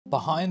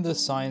Behind the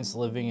Science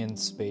Living in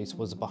Space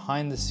was a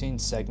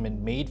behind-the-scenes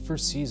segment made for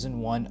season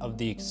 1 of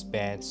the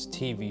Expanse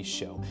TV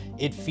show.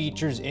 It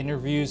features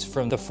interviews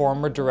from the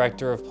former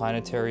director of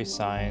planetary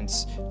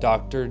science,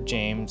 Dr.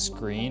 James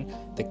Green,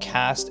 the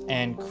cast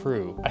and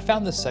crew. I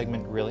found this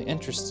segment really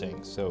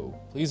interesting, so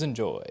please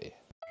enjoy.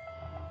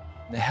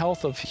 The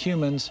health of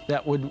humans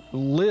that would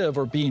live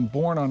or being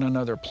born on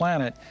another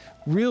planet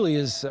really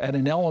is at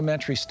an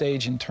elementary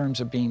stage in terms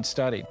of being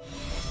studied.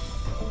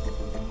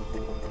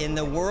 In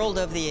the world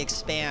of the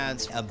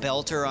Expanse, a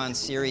belter on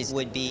Ceres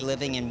would be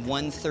living in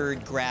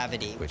 1/3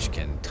 gravity, which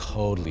can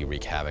totally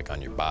wreak havoc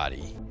on your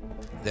body.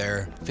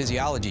 Their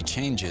physiology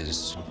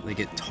changes. They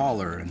get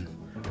taller and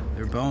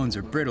their bones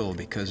are brittle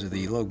because of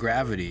the low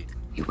gravity.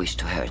 You wish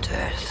to hurt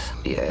Earth,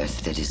 the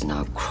Earth that is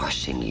now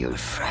crushing your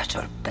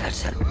fragile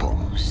battle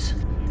bones.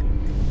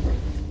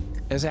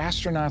 As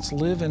astronauts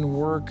live and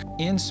work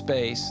in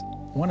space,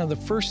 one of the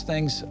first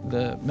things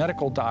the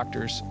medical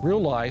doctors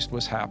realized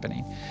was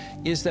happening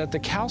is that the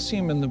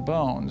calcium in the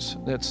bones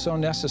that's so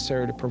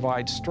necessary to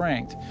provide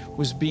strength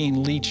was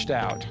being leached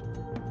out.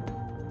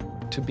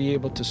 To be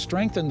able to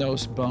strengthen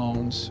those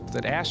bones,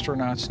 that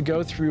astronauts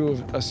go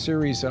through a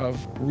series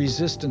of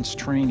resistance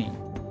training.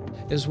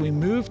 As we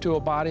move to a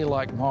body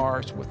like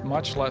Mars with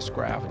much less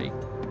gravity,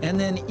 and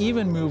then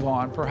even move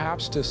on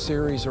perhaps to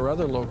Ceres or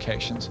other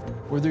locations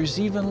where there's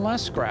even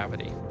less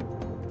gravity.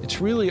 It's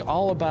really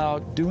all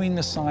about doing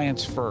the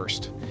science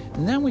first,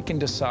 and then we can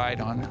decide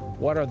on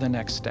what are the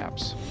next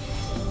steps.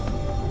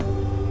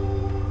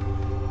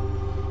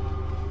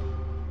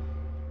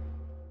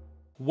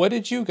 What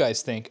did you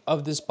guys think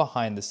of this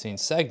behind the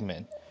scenes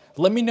segment?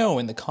 Let me know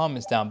in the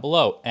comments down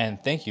below,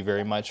 and thank you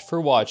very much for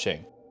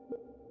watching.